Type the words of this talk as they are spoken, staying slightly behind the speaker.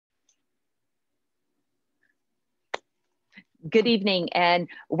Good evening and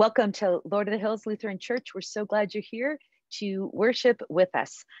welcome to Lord of the Hills Lutheran Church. We're so glad you're here to worship with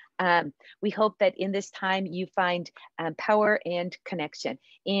us. We hope that in this time you find power and connection.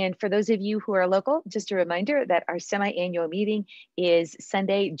 And for those of you who are local, just a reminder that our semi-annual meeting is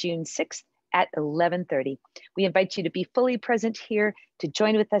Sunday, June 6th at 11:30. We invite you to be fully present here, to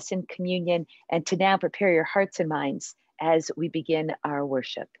join with us in communion, and to now prepare your hearts and minds as we begin our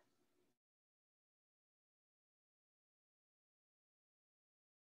worship.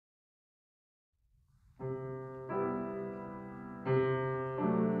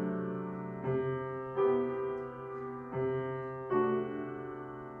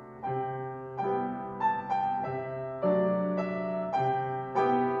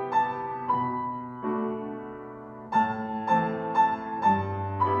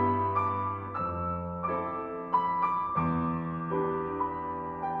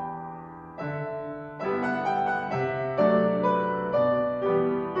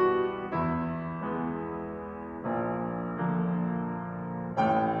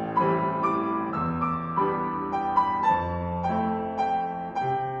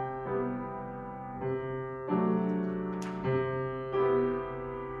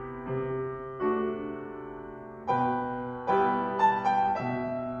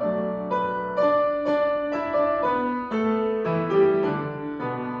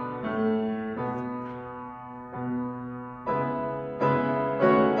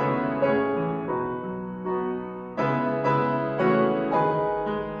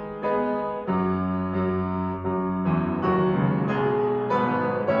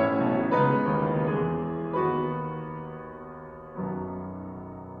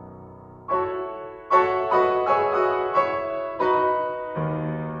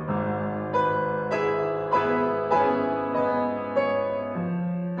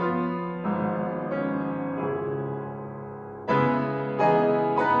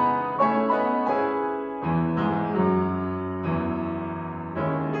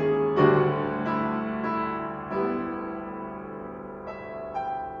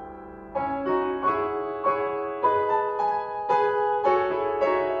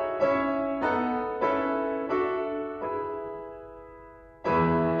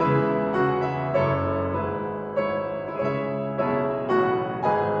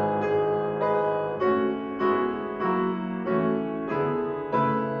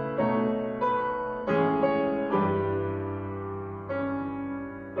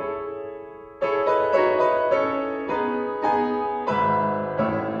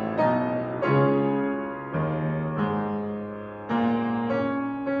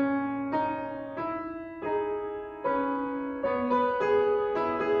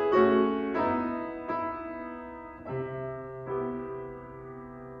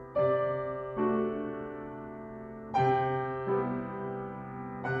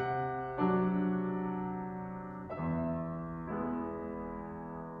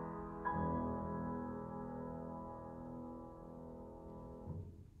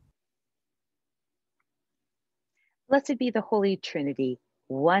 Blessed be the Holy Trinity,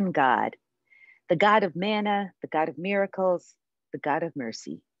 one God, the God of manna, the God of miracles, the God of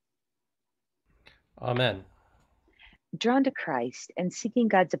mercy. Amen. Drawn to Christ and seeking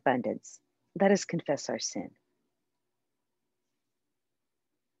God's abundance, let us confess our sin.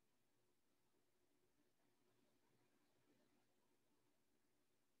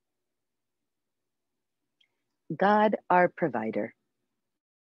 God, our provider.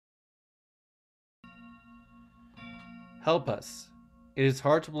 Help us. It is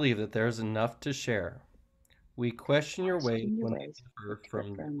hard to believe that there is enough to share. We question your ways Question your when they ways, differ differ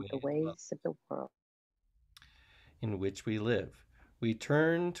from the from the ways ways of the world. in which we live. We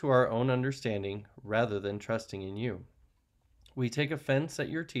turn to our own understanding rather than trusting in you. We take offense at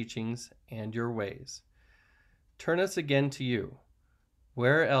your teachings and your ways. Turn us again to you.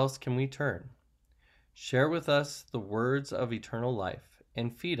 Where else can we turn? Share with us the words of eternal life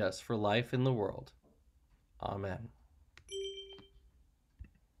and feed us for life in the world. Amen.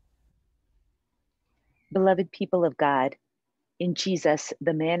 Beloved people of God, in Jesus,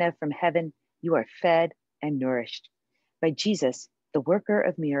 the manna from heaven, you are fed and nourished. By Jesus, the worker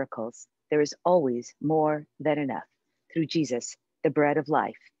of miracles, there is always more than enough. Through Jesus, the bread of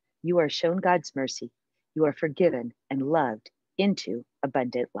life, you are shown God's mercy. You are forgiven and loved into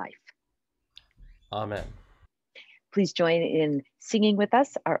abundant life. Amen. Please join in singing with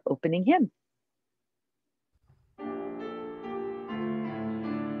us our opening hymn.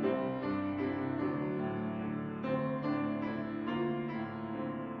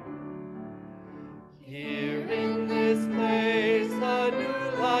 Here in this place a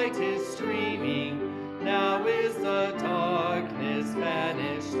new light is streaming. Now is the dark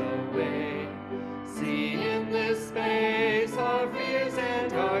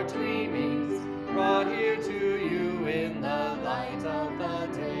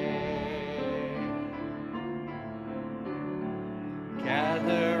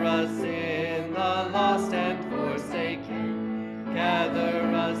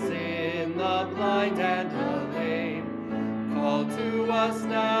us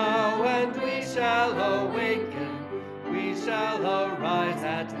now, and we shall awaken. We shall arise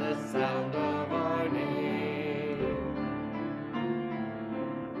at the sound of our name.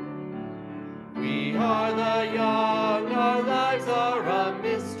 We are the young, our lives are a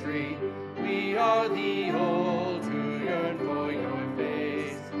mystery. We are the old who yearn for your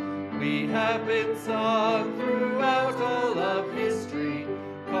face. We have been sung throughout all of history,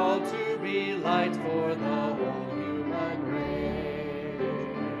 called to be light for the whole human race.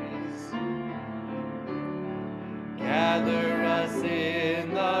 Gather us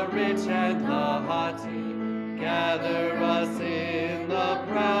in the rich and the haughty, gather us in the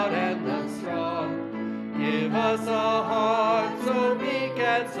proud and the strong. Give us a heart so meek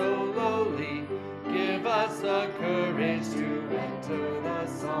and so lowly, give us the courage to enter the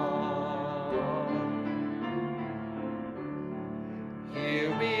song.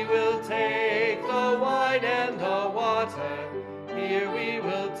 Here we will take the wine and the water, here we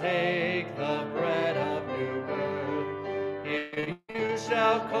will take the bread of new birth. Here you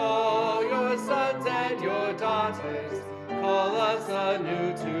shall call your sons and your daughters, call us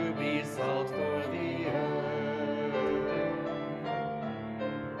anew to be salt for the earth.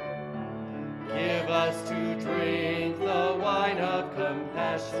 Give us to drink the wine of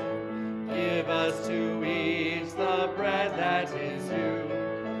compassion, give us to eat the bread that is you.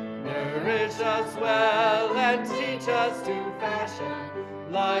 Nourish us well and teach us to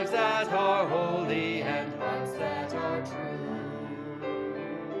fashion lives that are holy and hearts that are true.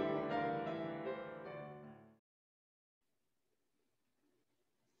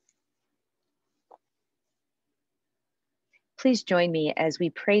 Please join me as we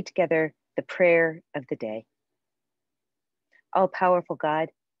pray together the prayer of the day. All-powerful God,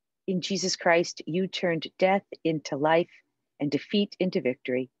 in Jesus Christ, you turned death into life and defeat into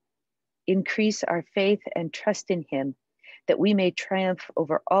victory. Increase our faith and trust in him, that we may triumph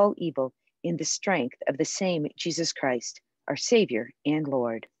over all evil in the strength of the same Jesus Christ, our Savior and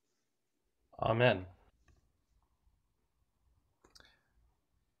Lord. Amen.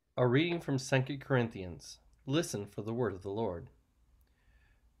 A reading from 2 Corinthians. Listen for the word of the Lord.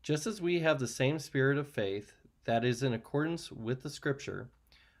 Just as we have the same spirit of faith that is in accordance with the Scripture,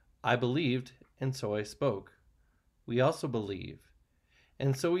 I believed, and so I spoke. We also believe,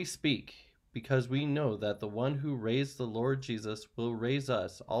 and so we speak, because we know that the one who raised the Lord Jesus will raise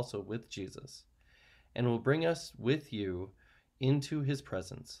us also with Jesus, and will bring us with you into his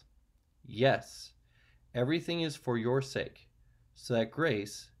presence. Yes, everything is for your sake, so that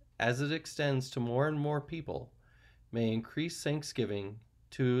grace, as it extends to more and more people, may increase thanksgiving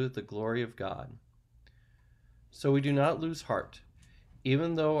to the glory of God. So we do not lose heart.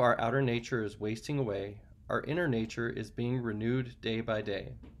 Even though our outer nature is wasting away, our inner nature is being renewed day by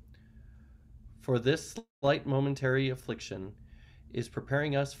day. For this slight momentary affliction is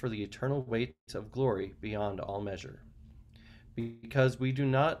preparing us for the eternal weight of glory beyond all measure. Because we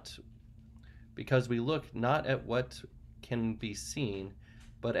look not at what can be seen,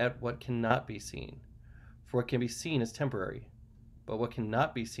 but at what cannot be seen. For what can be seen is temporary, but what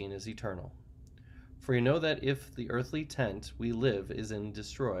cannot be seen is eternal. For you know that if the earthly tent we live is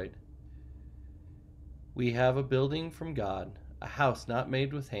destroyed, we have a building from God, a house not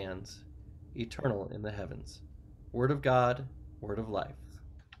made with hands, eternal in the heavens. Word of God, word of life.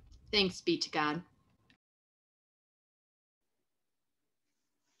 Thanks be to God.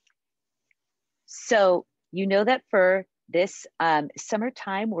 So you know that for this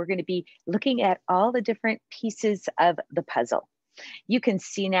summertime, we're going to be looking at all the different pieces of the puzzle. You can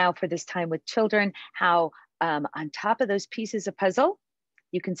see now for this time with children how on top of those pieces of puzzle,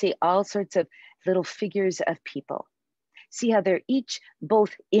 you can see all sorts of little figures of people. See how they're each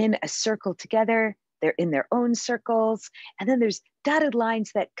both in a circle together, they're in their own circles, and then there's dotted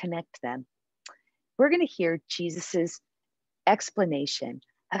lines that connect them. We're going to hear Jesus's explanation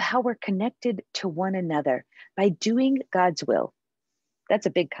of how we're connected to one another by doing God's will. That's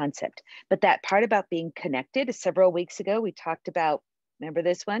a big concept. But that part about being connected, several weeks ago, we talked about, remember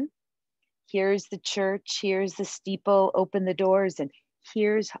this one? Here's the church, here's the steeple, open the doors, and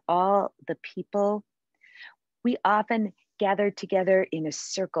here's all the people. We often gather together in a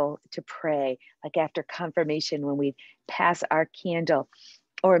circle to pray, like after confirmation when we pass our candle,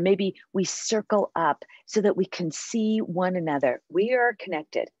 or maybe we circle up so that we can see one another. We are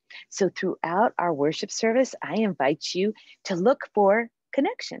connected. So throughout our worship service, I invite you to look for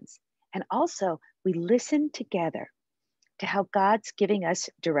connections. And also we listen together to how God's giving us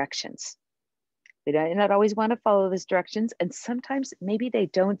directions. We do not always want to follow those directions, and sometimes maybe they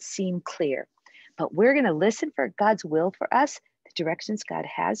don't seem clear, but we're going to listen for God's will for us, the directions God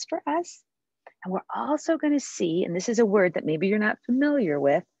has for us, And we're also going to see, and this is a word that maybe you're not familiar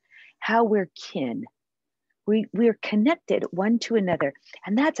with, how we're kin. We're connected one to another.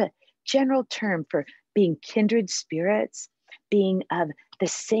 And that's a general term for being kindred spirits, being of the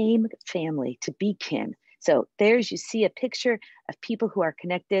same family, to be kin. So you see a picture of people who are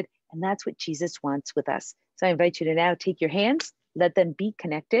connected, and that's what Jesus wants with us. So I invite you to now take your hands, let them be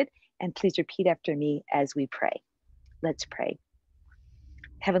connected, and please repeat after me as we pray. Let's pray.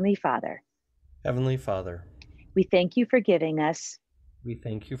 Heavenly Father, Heavenly Father, we thank you for giving us we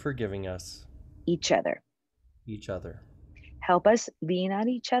thank you for giving us each other. each other. Help us lean on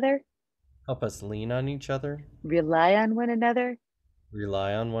each other, Help us lean on each other, rely on one another,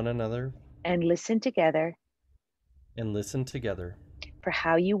 rely on one another, and listen together and listen together for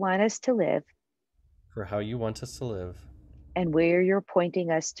how you want us to live for how you want us to live and where you're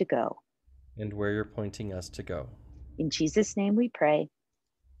pointing us to go. and where you're pointing us to go. In Jesus' name we pray.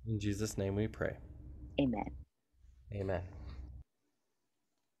 In Jesus' name we pray. Amen. Amen.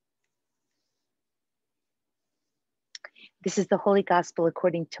 This is the Holy Gospel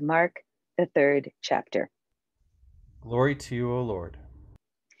according to Mark, the 3rd chapter. Glory to you, O Lord.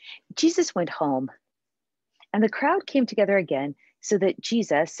 Jesus went home, and the crowd came together again so that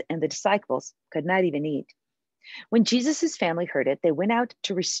Jesus and the disciples could not even eat. When Jesus' family heard it, they went out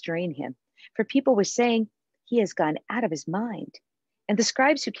to restrain him, for people were saying, "He has gone out of his mind." And the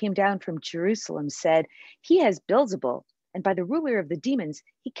scribes who came down from Jerusalem said, "He has Beelzebul, and by the ruler of the demons,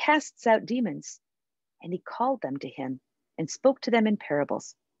 he casts out demons." And he called them to him and spoke to them in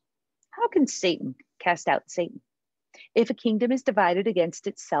parables. How can Satan cast out Satan? If a kingdom is divided against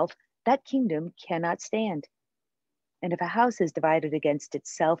itself, that kingdom cannot stand. And if a house is divided against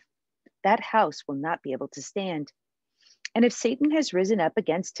itself, that house will not be able to stand. And if Satan has risen up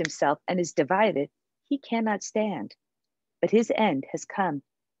against himself and is divided, he cannot stand. But his end has come.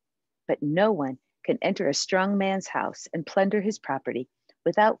 But no one can enter a strong man's house and plunder his property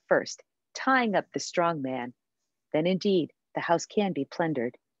without first tying up the strong man. Then indeed the house can be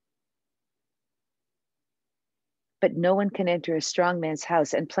plundered. But no one can enter a strong man's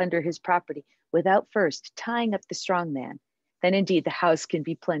house and plunder his property without first tying up the strong man. Then indeed the house can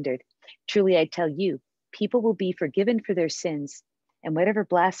be plundered. Truly I tell you, people will be forgiven for their sins, and whatever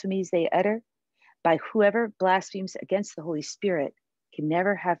blasphemies they utter, by whoever blasphemes against the Holy Spirit can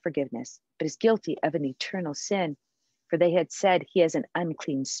never have forgiveness, but is guilty of an eternal sin, for they had said he has an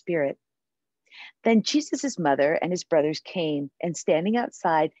unclean spirit. Then Jesus' mother and his brothers came, and standing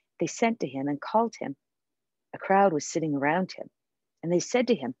outside, they sent to him and called him. A crowd was sitting around him, and they said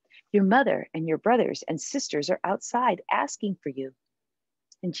to him, "Your mother and your brothers and sisters are outside asking for you."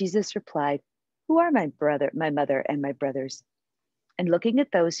 And Jesus replied, "Who are my mother, and my brothers?" And looking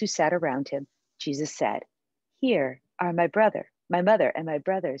at those who sat around him, Jesus said, "Here are my mother, and my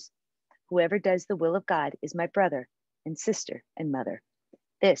brothers. Whoever does the will of God is my brother and sister and mother."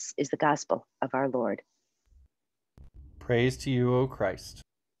 This is the gospel of our Lord. Praise to you, O Christ.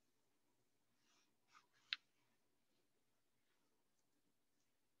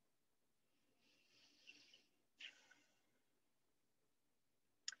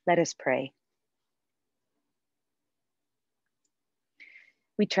 Let us pray.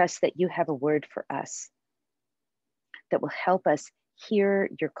 We trust that you have a word for us that will help us hear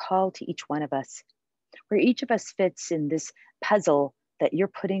your call to each one of us, where each of us fits in this puzzle that you're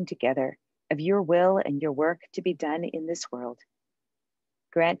putting together of your will and your work to be done in this world.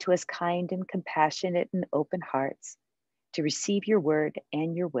 Grant to us kind and compassionate and open hearts to receive your word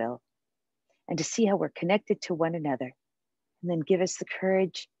and your will, and to see how we're connected to one another, and then give us the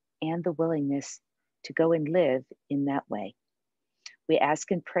courage and the willingness to go and live in that way. We ask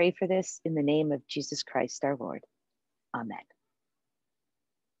and pray for this in the name of Jesus Christ, our Lord. Amen.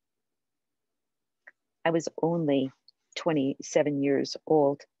 I was only 27 years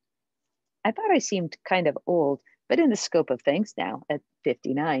old. I thought I seemed kind of old, but in the scope of things now at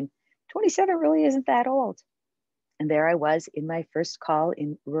 59, 27 really isn't that old. And there I was in my first call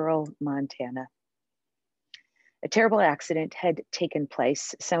in rural Montana. A terrible accident had taken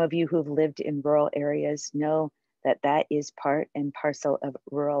place. Some of you who have lived in rural areas know that that is part and parcel of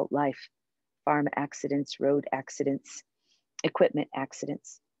rural life. Farm accidents, road accidents, equipment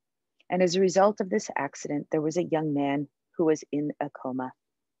accidents. And as a result of this accident, there was a young man who was in a coma.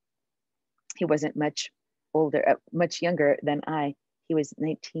 He wasn't much younger than I. He was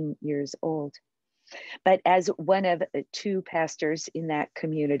 19 years old. But as one of the two pastors in that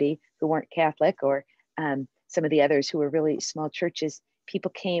community who weren't Catholic, or some of the others who were really small churches,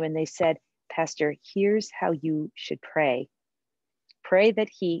 people came and they said, "Pastor, here's how you should pray. Pray that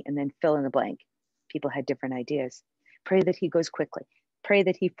he," and then fill in the blank. People had different ideas. "Pray that he goes quickly. Pray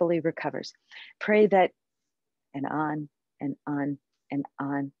that he fully recovers. Pray that, and on and on and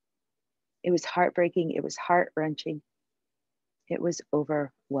on. It was heartbreaking. It was heart-wrenching. It was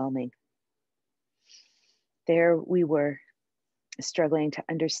overwhelming. There we were, struggling to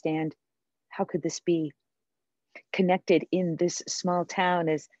understand, how could this be? Connected in this small town,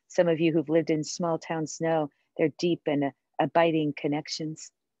 as some of you who've lived in small towns know, they're deep and abiding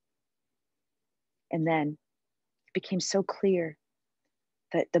connections. And then it became so clear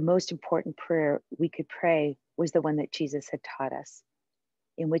that the most important prayer we could pray was the one that Jesus had taught us,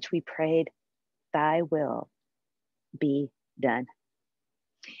 in which we prayed, "Thy will be done."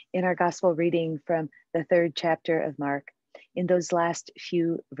 In our gospel reading from the 3rd chapter of Mark, in those last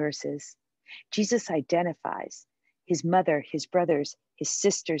few verses, Jesus identifies his mother, his brothers, his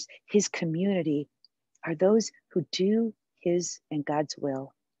sisters, his community are those who do his and God's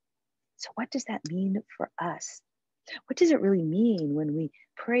will. So what does that mean for us? What does it really mean when we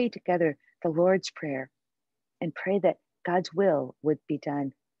pray together the Lord's Prayer and pray that God's will would be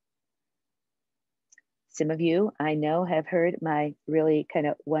done? Some of you, I know, have heard my really kind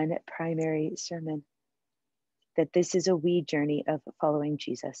of one primary sermon, that this is a we journey of following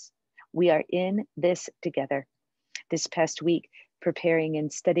Jesus. We are in this together. This past week, preparing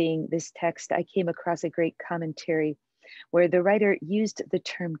and studying this text, I came across a great commentary where the writer used the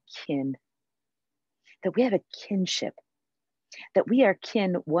term kin, that we have a kinship, that we are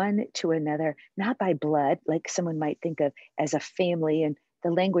kin one to another, not by blood, like someone might think of as a family, and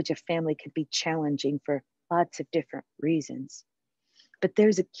the language of family could be challenging for lots of different reasons. But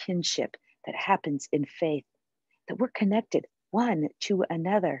there's a kinship that happens in faith, that we're connected one to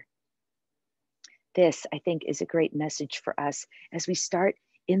another. This, I think, is a great message for us as we start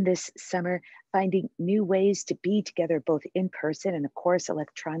in this summer, finding new ways to be together, both in person and, of course,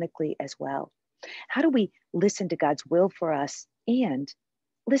 electronically as well. How do we listen to God's will for us and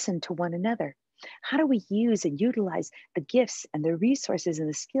listen to one another? How do we use and utilize the gifts and the resources and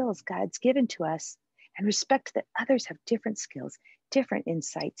the skills God's given to us and respect that others have different skills, different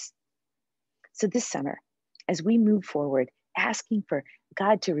insights? So this summer, as we move forward, asking for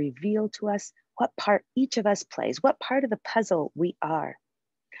God to reveal to us what part each of us plays, what part of the puzzle we are,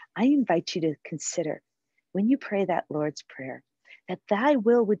 I invite you to consider, when you pray that Lord's Prayer, that thy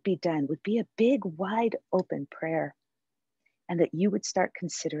will would be done would be a big, wide open prayer. And that you would start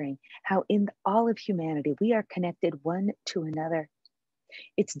considering how in all of humanity, we are connected one to another.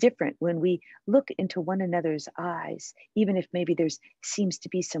 It's different when we look into one another's eyes, even if maybe there's seems to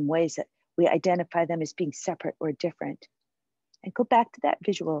be some ways that we identify them as being separate or different. And go back to that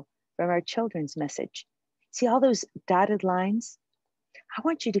visual from our children's message. See all those dotted lines? I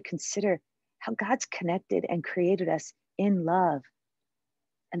want you to consider how God's connected and created us in love.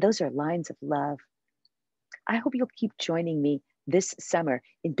 And those are lines of love. I hope you'll keep joining me this summer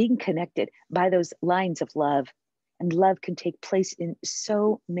in being connected by those lines of love. And love can take place in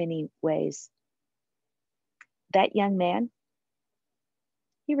so many ways. That young man,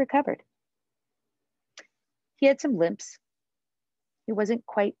 he recovered. He had some limps. He wasn't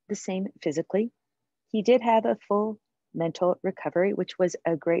quite the same physically. He did have a full mental recovery, which was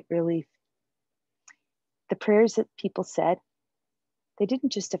a great relief. The prayers that people said, they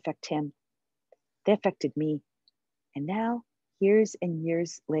didn't just affect him. They affected me. And now, years and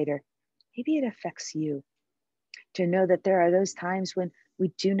years later, maybe it affects you to know that there are those times when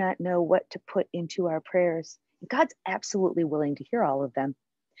we do not know what to put into our prayers. God's absolutely willing to hear all of them.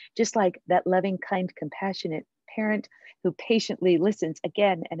 Just like that loving, kind, compassionate parent who patiently listens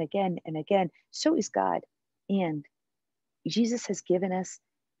again and again and again, so is God. And Jesus has given us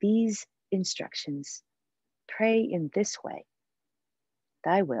these instructions. Pray in this way.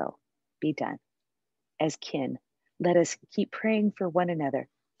 Thy will be done. As kin, let us keep praying for one another,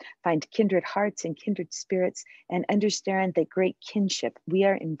 find kindred hearts and kindred spirits, and understand the great kinship we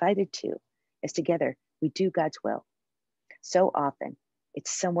are invited to as together we do God's will. So often, it's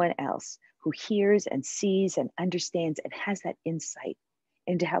someone else who hears and sees and understands and has that insight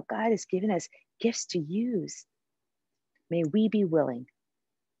into how God has given us gifts to use. May we be willing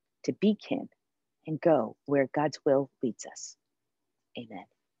to be kin and go where God's will leads us. Amen.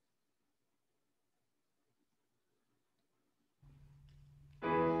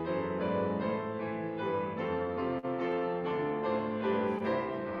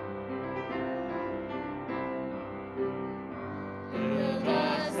 Build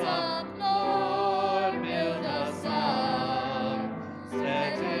us up, Lord, build us up.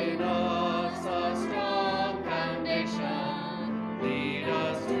 Set in us a strong foundation. Lead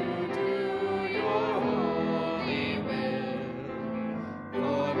us to do your holy will.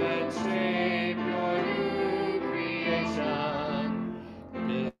 For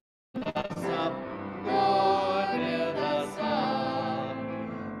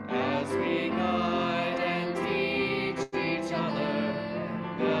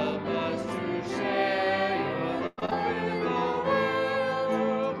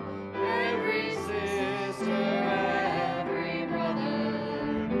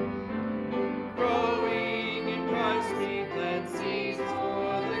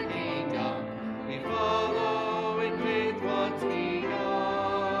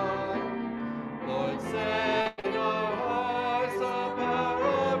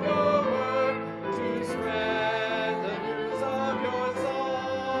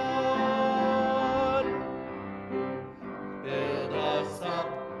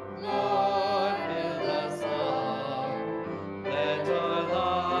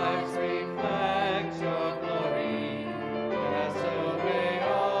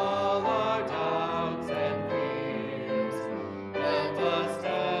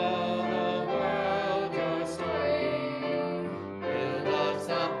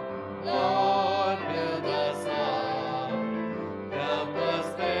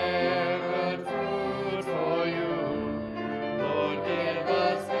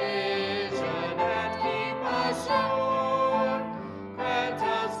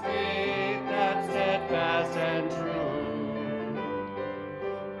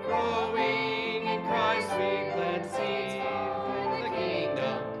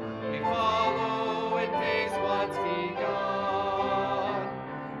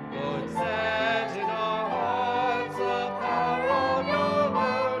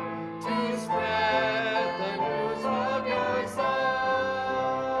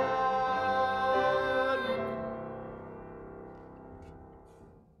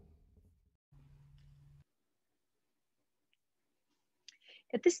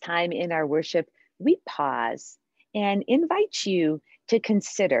At this time in our worship, we pause and invite you to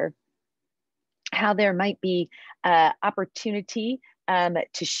consider how there might be opportunity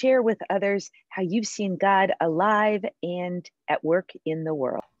to share with others how you've seen God alive and at work in the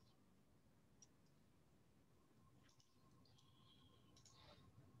world.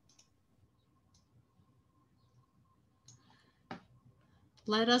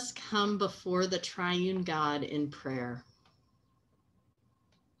 Let us come before the triune God in prayer.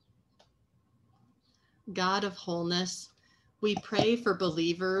 God of wholeness, we pray for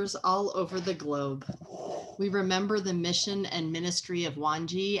believers all over the globe. We remember the mission and ministry of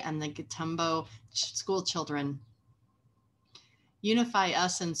Wanji and the Gatumbo school children. Unify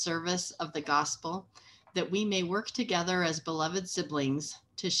us in service of the gospel, that we may work together as beloved siblings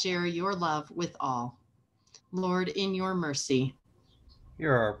to share your love with all. Lord, in your mercy.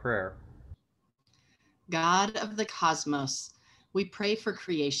 Hear our prayer. God of the cosmos, we pray for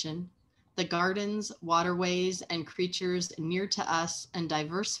creation, the gardens, waterways, and creatures near to us, and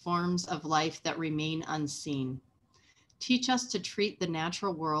diverse forms of life that remain unseen. Teach us to treat the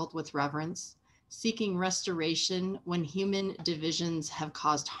natural world with reverence, seeking restoration when human divisions have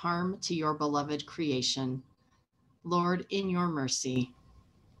caused harm to your beloved creation. Lord, in your mercy.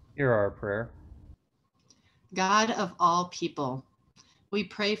 Hear our prayer. God of all people, we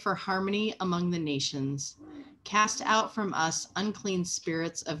pray for harmony among the nations. Cast out from us unclean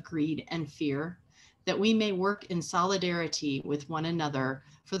spirits of greed and fear, that we may work in solidarity with one another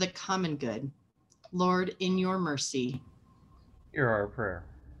for the common good. Lord, in your mercy. Hear our prayer.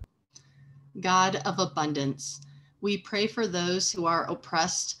 God of abundance, we pray for those who are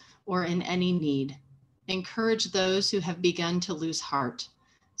oppressed or in any need. Encourage those who have begun to lose heart.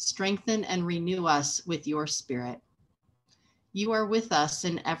 Strengthen and renew us with your spirit. You are with us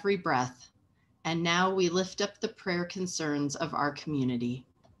in every breath, and now we lift up the prayer concerns of our community.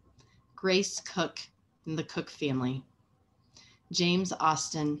 Grace Cook and the Cook family, James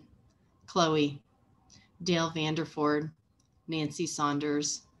Austin, Chloe, Dale Vanderford, Nancy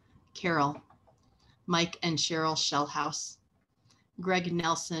Saunders, Carol, Mike and Cheryl Shellhouse, Greg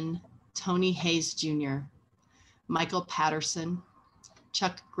Nelson, Tony Hayes Jr., Michael Patterson,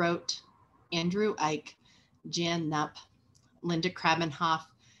 Chuck Grote, Andrew Ike, Jan Knupp, Linda Krabenhoff,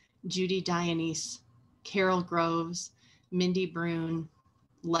 Judy Dionese, Carol Groves, Mindy Brune,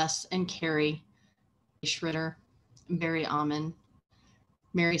 Les and Carrie Schritter, Barry Amon,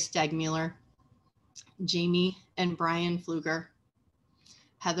 Mary Stagmuller, Jamie and Brian Pfluger,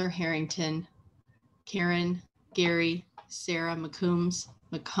 Heather Harrington, Karen, Gary, Sarah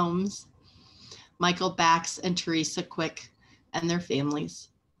McCombs, Michael Bax and Teresa Quick and their families,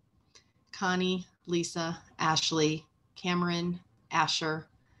 Connie, Lisa, Ashley, Cameron, Asher,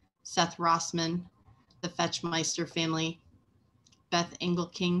 Seth Rossman, the Fetchmeister family, Beth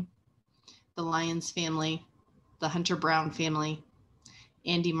Engelking, the Lyons family, the Hunter Brown family,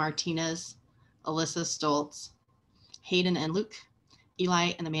 Andy Martinez, Alyssa Stoltz, Hayden and Luke,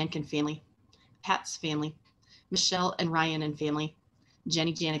 Eli and the Mankin family, Pat's family, Michelle and Ryan and family,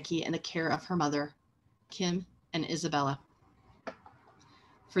 Jenny Janicki and the care of her mother, Kim and Isabella.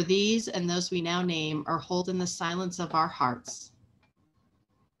 For these and those we now name are hold in the silence of our hearts.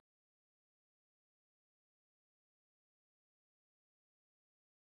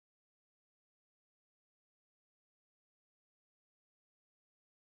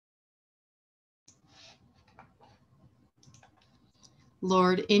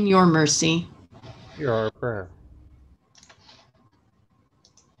 Lord, in your mercy. Hear our prayer.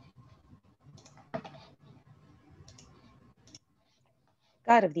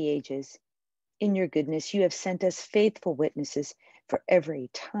 God of the ages, in your goodness, you have sent us faithful witnesses for every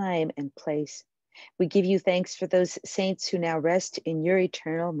time and place. We give you thanks for those saints who now rest in your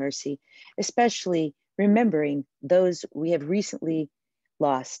eternal mercy, especially remembering those we have recently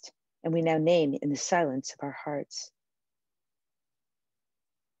lost and we now name in the silence of our hearts.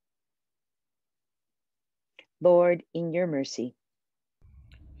 Lord, in your mercy.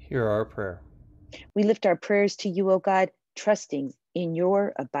 Hear our prayer. We lift our prayers to you, O God, trusting in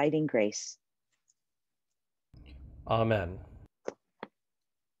your abiding grace. Amen.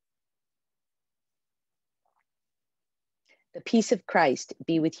 The peace of Christ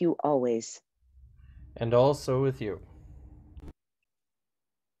be with you always. And also with you.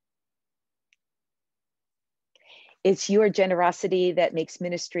 It's your generosity that makes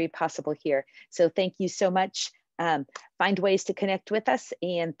ministry possible here. So thank you so much. Find ways to connect with us,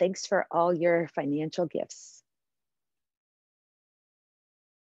 and thanks for all your financial gifts.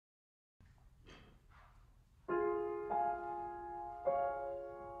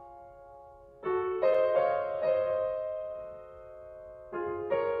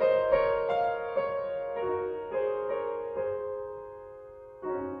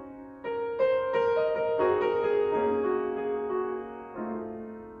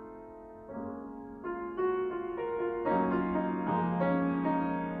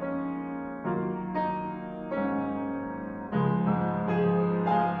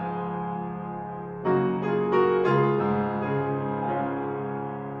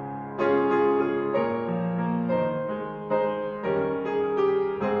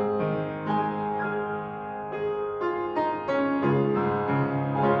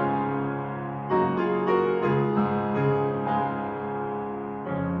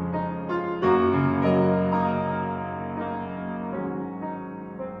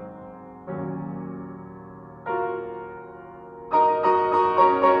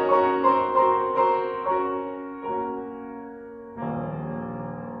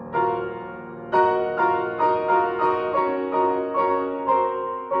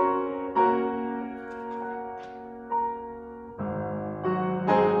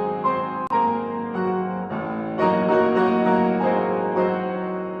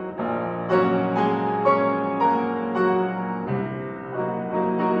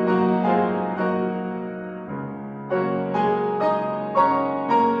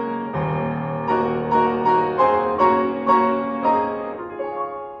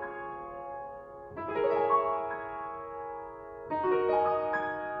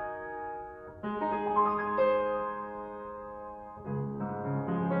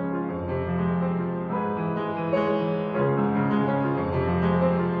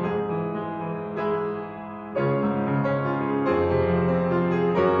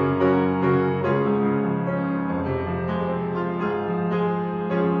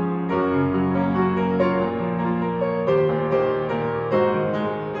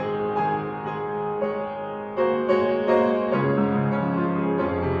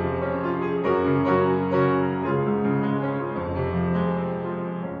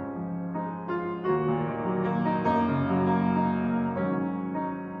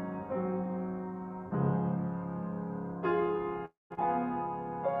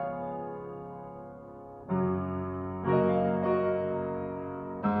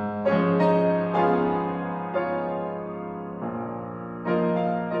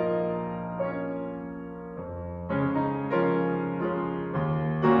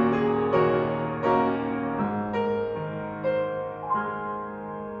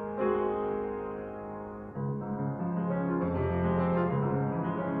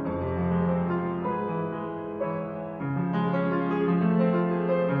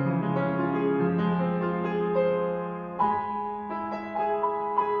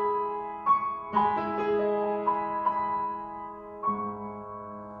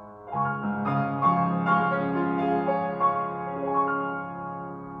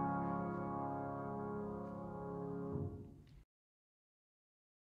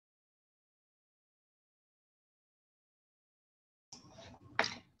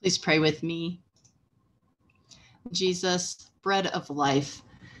 Please pray with me. Jesus, bread of life,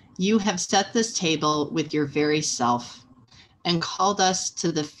 you have set this table with your very self and called us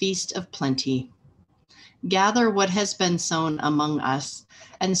to the feast of plenty. Gather what has been sown among us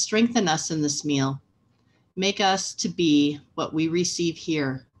and strengthen us in this meal. Make us to be what we receive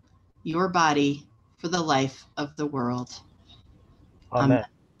here, your body for the life of the world. Amen.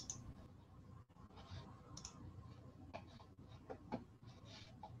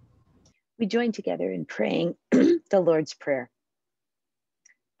 We join together in praying the Lord's Prayer.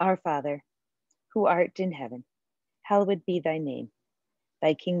 Our Father, who art in heaven, hallowed be thy name.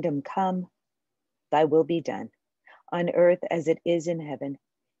 Thy kingdom come, thy will be done, on earth as it is in heaven.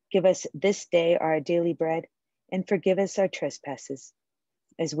 Give us this day our daily bread, and forgive us our trespasses,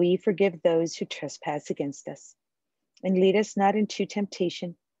 as we forgive those who trespass against us. And lead us not into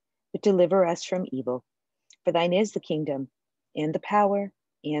temptation, but deliver us from evil. For thine is the kingdom, and the power,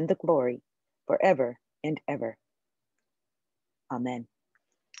 and the glory, forever and ever. Amen.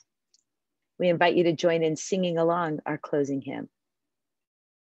 We invite you to join in singing along our closing hymn.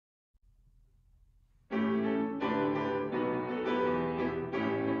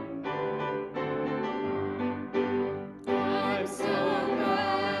 I'm so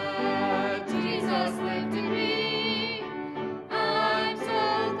glad Jesus lived in me. I'm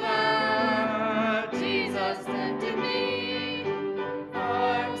so glad Jesus lived in me.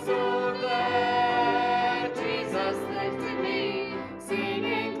 I'm so glad Jesus lived in me.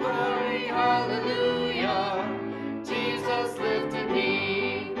 Singing glory, hallelujah. Jesus lived in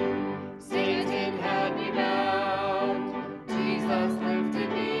me. Satan had me bound. Jesus lived in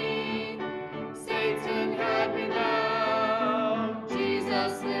me. Satan had me bound.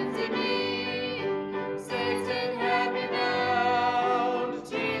 Jesus lived in me. Satan had me bound.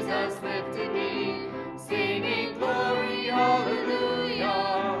 Jesus lived in me. Singing glory,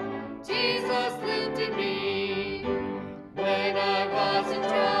 hallelujah. Jesus lived in me. When I was in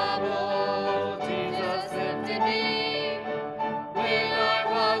trouble, Jesus lived in me. When I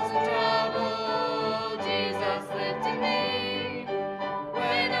was in trouble, Jesus lived in me.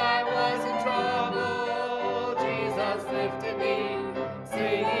 When I was in trouble, Jesus lived in me.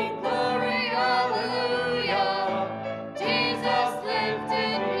 Singing glory, hallelujah. Jesus lived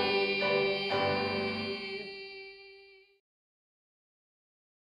in me.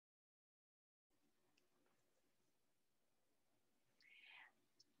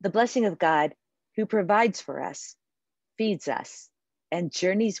 The blessing of God, who provides for us, feeds us, and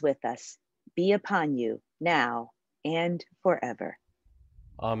journeys with us, be upon you now and forever.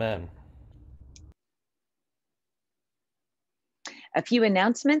 Amen. A few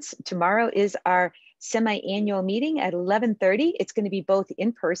announcements. Tomorrow is our semi-annual meeting at 11:30. It's going to be both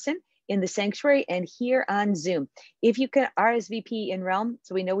in person in the sanctuary and here on Zoom. If you can RSVP in Realm,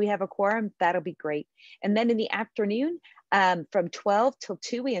 so we know we have a quorum, that'll be great. And then in the afternoon, from 12 till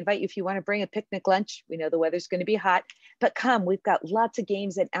 2, we invite you if you want to bring a picnic lunch. We know the weather's going to be hot, but come, we've got lots of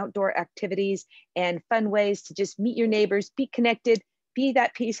games and outdoor activities and fun ways to just meet your neighbors, be connected, be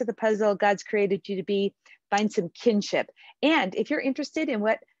that piece of the puzzle God's created you to be, find some kinship. And if you're interested in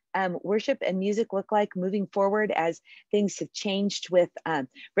what worship and music look like moving forward as things have changed with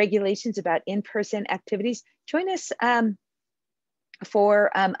regulations about in-person activities, join us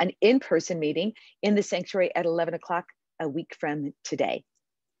for an in-person meeting in the sanctuary at 11 o'clock a week from today.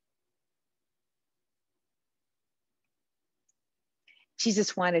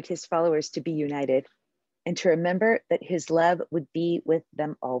 Jesus wanted his followers to be united and to remember that his love would be with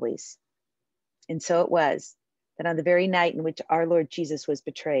them always. And so it was that on the very night in which our Lord Jesus was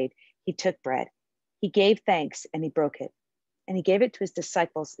betrayed, he took bread, he gave thanks, and he broke it. And he gave it to his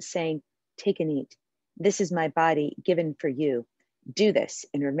disciples, saying, "Take and eat. This is my body given for you. Do this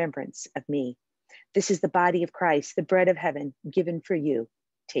in remembrance of me. This is the body of Christ, the bread of heaven, given for you.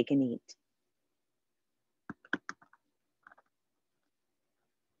 Take and eat."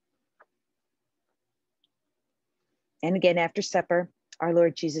 And again, after supper, our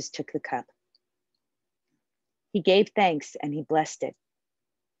Lord Jesus took the cup. He gave thanks and he blessed it.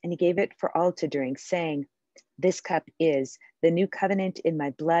 And he gave it for all to drink, saying, "This cup is the new covenant in my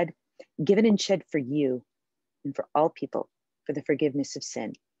blood, given and shed for you and for all people for the forgiveness of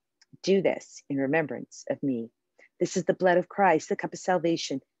sin. Do this in remembrance of me. This is the blood of Christ, the cup of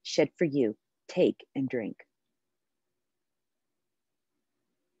salvation, shed for you. Take and drink."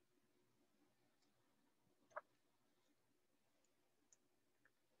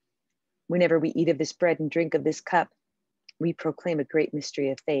 Whenever we eat of this bread and drink of this cup, we proclaim a great mystery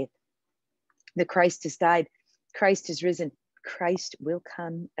of faith. That Christ has died, Christ has risen, Christ will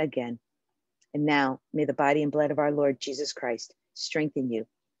come again. And now may the body and blood of our Lord Jesus Christ strengthen you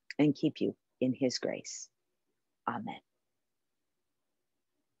and keep you in his grace. Amen.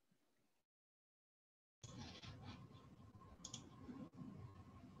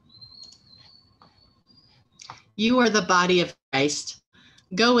 You are the body of Christ.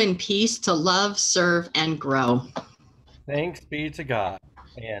 Go in peace to love, serve, and grow. Thanks be to God,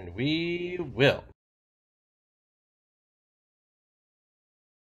 and we will.